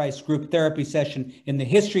price group therapy session in the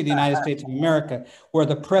history of the United States of America, where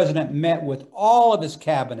the president met with all of his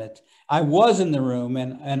cabinet. I was in the room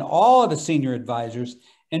and all of the senior advisors,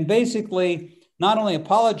 and basically not only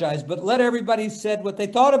apologized, but let everybody said what they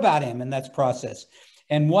thought about him in that process.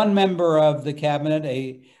 And one member of the cabinet,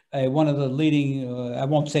 one of the leading, I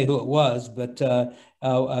won't say who it was, but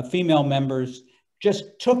female members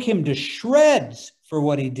just took him to shreds for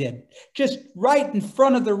what he did, just right in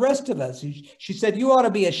front of the rest of us. She said, "You ought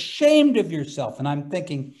to be ashamed of yourself." And I'm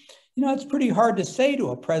thinking, it's pretty hard to say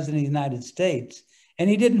to a president of the United States. And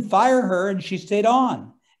he didn't fire her, and she stayed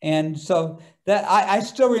on. And so that I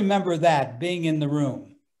still remember that, being in the room.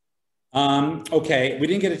 Okay, we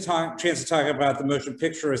didn't get a chance to talk about the Motion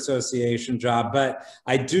Picture Association job, but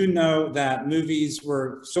I do know that movies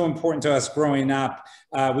were so important to us growing up.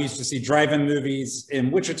 We used to see drive-in movies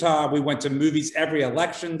in Wichita. We went to movies every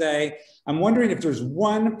election day. I'm wondering if there's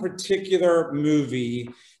one particular movie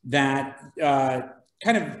that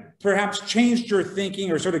kind of perhaps changed your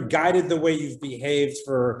thinking or sort of guided the way you've behaved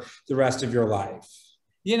for the rest of your life.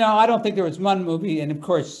 I don't think there was one movie. And of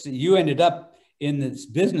course, you ended up in this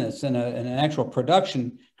business and an actual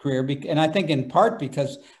production career. And I think in part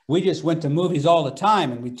because we just went to movies all the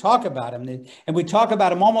time and we talk about them, and we talk about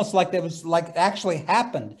them almost like that was like actually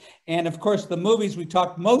happened. And of course, the movies we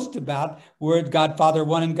talked most about were Godfather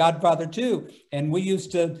 1 and Godfather 2. And we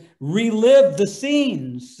used to relive the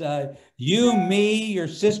scenes. You, me, your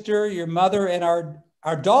sister, your mother, and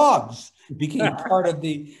our dogs became part of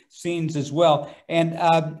the scenes as well. And,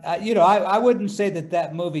 I wouldn't say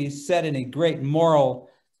that movie set any great moral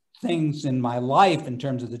things in my life in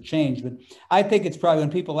terms of the change, but I think it's probably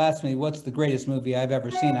when people ask me what's the greatest movie I've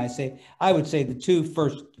ever seen, I would say the 2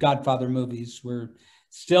 first Godfather movies were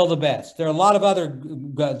still the best. There are a lot of other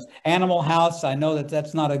Animal House. I know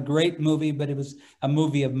that's not a great movie, but it was a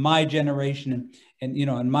movie of my generation and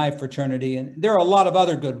in my fraternity. And there are a lot of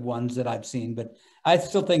other good ones that I've seen, but I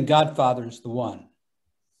still think Godfather's the one.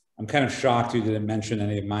 I'm kind of shocked you didn't mention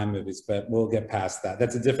any of my movies, but we'll get past that.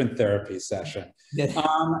 That's a different therapy session.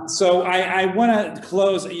 So I want to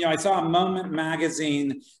close. I saw a Moment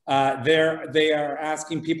magazine. They are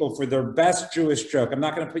asking people for their best Jewish joke. I'm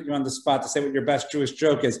not going to put you on the spot to say what your best Jewish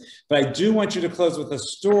joke is, but I do want you to close with a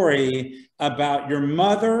story about your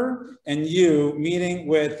mother and you meeting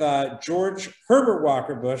with George Herbert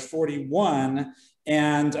Walker Bush, 41,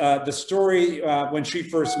 and the story when she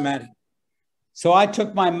first met him. So I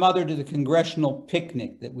took my mother to the congressional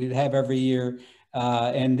picnic that we'd have every year.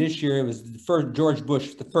 And this year it was the first, George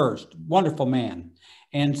Bush the first, wonderful man.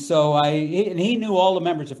 And so he knew all the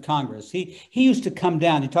members of Congress. He used to come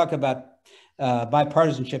down, you talk about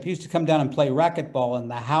bipartisanship. He used to come down and play racquetball in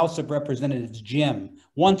the House of Representatives gym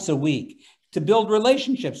once a week to build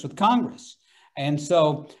relationships with Congress. And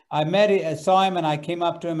so I saw him and I came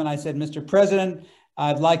up to him and I said, "Mr. President,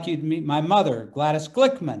 I'd like you to meet my mother, Gladys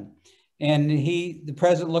Glickman." And the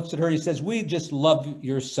president looks at her and he says, "We just love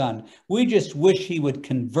your son. We just wish he would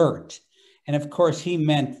convert." And of course, he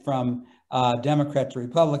meant from Democrat to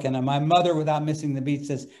Republican. And my mother, without missing the beat,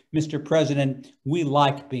 says, "Mr. President, we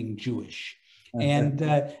like being Jewish." And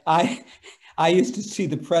I used to see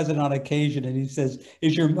the president on occasion and he says,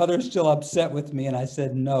 "Is your mother still upset with me?" And I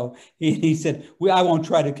said, "No." He said, "I won't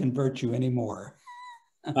try to convert you anymore."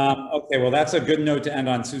 Okay, well, that's a good note to end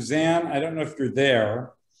on. Suzanne, I don't know if you're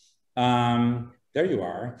there. There you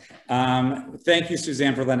are. Thank you,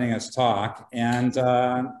 Suzanne, for letting us talk. And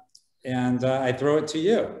And I throw it to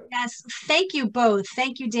you. Yes, thank you both.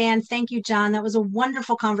 Thank you, Dan. Thank you, John. That was a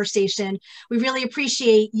wonderful conversation. We really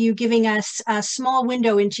appreciate you giving us a small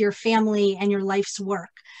window into your family and your life's work.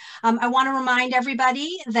 I want to remind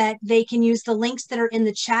everybody that they can use the links that are in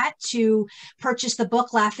the chat to purchase the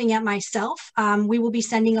book, Laughing at Myself. We will be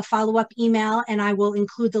sending a follow-up email, and I will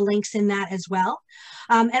include the links in that as well.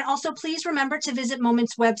 And also, please remember to visit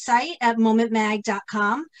Moment's website at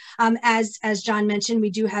momentmag.com. As John mentioned,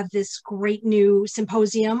 we do have this great new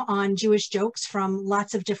symposium on Jewish jokes from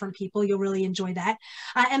lots of different people. You'll really enjoy that.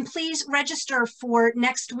 And please register for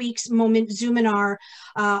next week's Moment Zoominar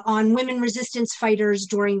on women resistance fighters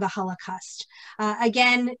during the Holocaust.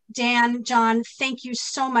 Again, Dan, John, thank you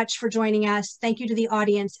so much for joining us. Thank you to the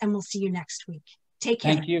audience, and we'll see you next week. Take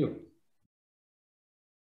care. Thank you.